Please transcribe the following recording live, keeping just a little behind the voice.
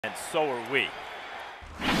And so are we.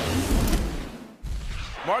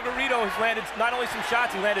 Margarito has landed not only some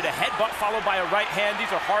shots, he landed a headbutt followed by a right hand. These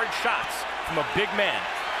are hard shots from a big man.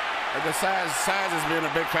 The size has been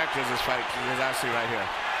a big factor in this fight, as I see right here.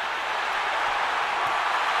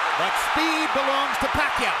 But speed belongs to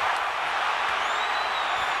Pacquiao.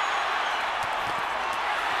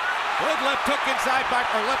 Good left hook inside by,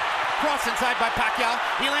 or left cross inside by Pacquiao.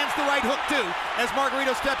 He lands the right hook too as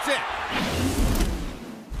Margarito steps in.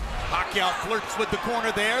 Pacquiao flirts with the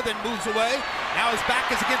corner there, then moves away. Now his back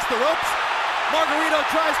is against the ropes. Margarito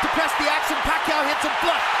tries to press the action. Pacquiao hits him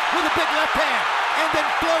flush with a big left hand, and then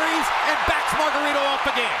flurries and backs Margarito off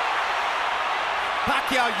again.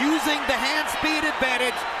 Pacquiao using the hand speed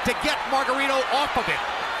advantage to get Margarito off of it.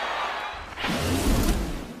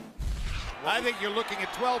 I think you're looking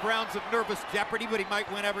at 12 rounds of nervous jeopardy, but he might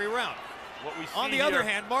win every round. On the other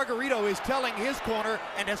hand, Margarito is telling his corner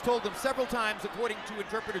and has told them several times, according to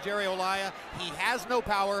interpreter Jerry Olaya, he has no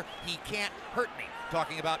power, he can't hurt me.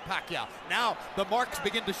 Talking about Pacquiao. Now the marks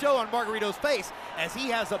begin to show on Margarito's face as he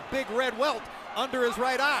has a big red welt under his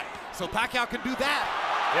right eye. So Pacquiao can do that.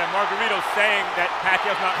 Yeah, Margarito's saying that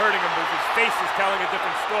Pacquiao's not hurting him, but his face is telling a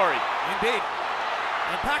different story. Indeed.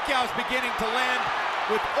 And Pacquiao's beginning to land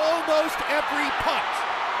with almost every punch.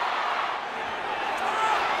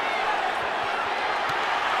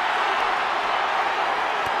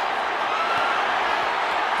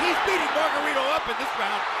 He's beating Margarito up in this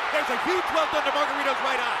round. There's a huge welt under Margarito's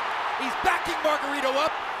right eye. He's backing Margarito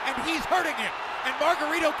up, and he's hurting him. And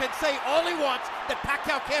Margarito can say all he wants that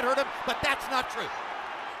Pacquiao can't hurt him, but that's not true.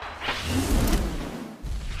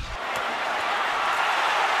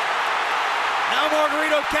 Now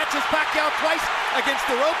Margarito catches Pacquiao twice against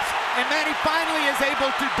the ropes, and Manny finally is able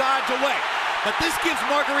to dodge away. But this gives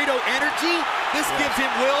Margarito energy, this gives him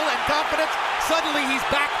will and confidence. Suddenly he's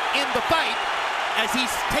back in the fight as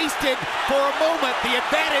he's tasted for a moment the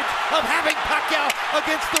advantage of having Pacquiao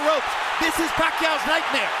against the ropes. This is Pacquiao's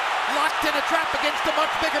nightmare, locked in a trap against a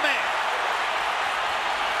much bigger man.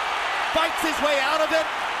 Fights his way out of it,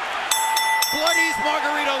 bloodies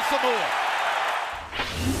Margarito some more.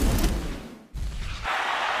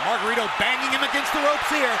 Margarito banging him against the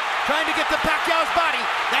ropes here, trying to get to Pacquiao's body.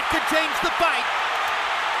 That could change the fight.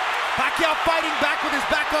 Pacquiao fighting back with his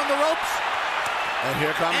back on the ropes. And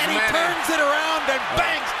here comes Manny. And he turns it around and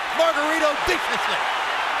bangs Margarito viciously.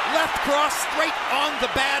 Left cross straight on the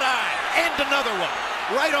bad eye. And another one.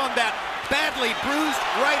 Right on that badly bruised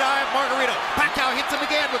right eye of Margarito. Pacquiao hits him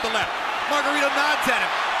again with the left. Margarito nods at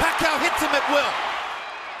him. Pacquiao hits him at will.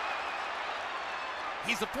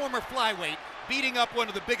 He's a former flyweight, beating up one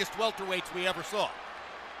of the biggest welterweights we ever saw.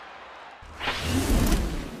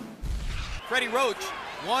 Freddie Roach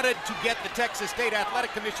wanted to get the Texas State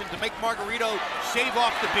Athletic Commission to make Margarito shave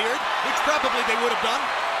off the beard, which probably they would have done.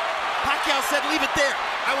 Pacquiao said, leave it there.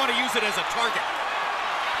 I want to use it as a target.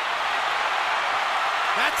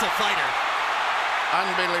 That's a fighter.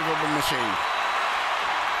 Unbelievable machine.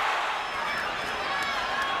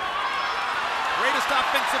 Greatest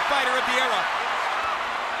offensive fighter of the era.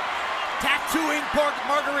 Tattooing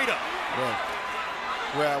Margarito.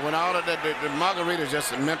 Well, when all of the Margarito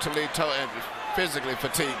just mentally, physically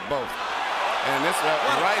fatigued both. And this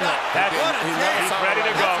right hook. He's ready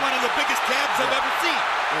to go. That's one of the biggest jabs I've ever seen.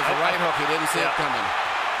 It was a right hook. He didn't see it coming.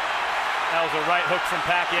 That was a right hook from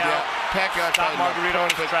Pacquiao. Yeah, Pacquiao stopped Margarito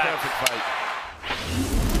in his tracks. Perfect fight.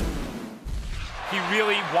 He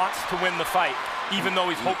really wants to win the fight, even though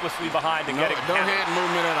he's hopelessly behind and getting no head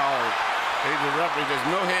movement at all. He's a referee. There's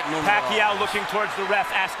no head movement. Pacquiao looking towards the ref,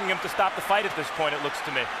 asking him to stop the fight at this point, it looks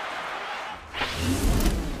to me.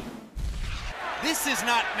 This is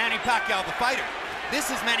not Manny Pacquiao the fighter. This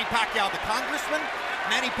is Manny Pacquiao the congressman,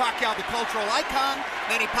 Manny Pacquiao the cultural icon,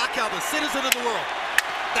 Manny Pacquiao the citizen of the world.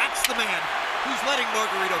 That's the man who's letting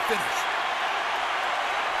Margarito finish.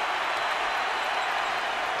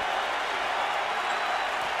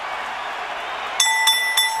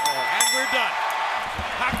 And we're done.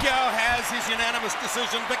 Pacquiao has his unanimous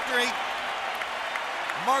decision victory.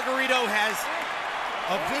 Margarito has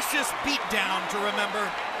a vicious beatdown to remember,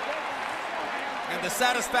 and the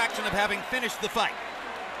satisfaction of having finished the fight.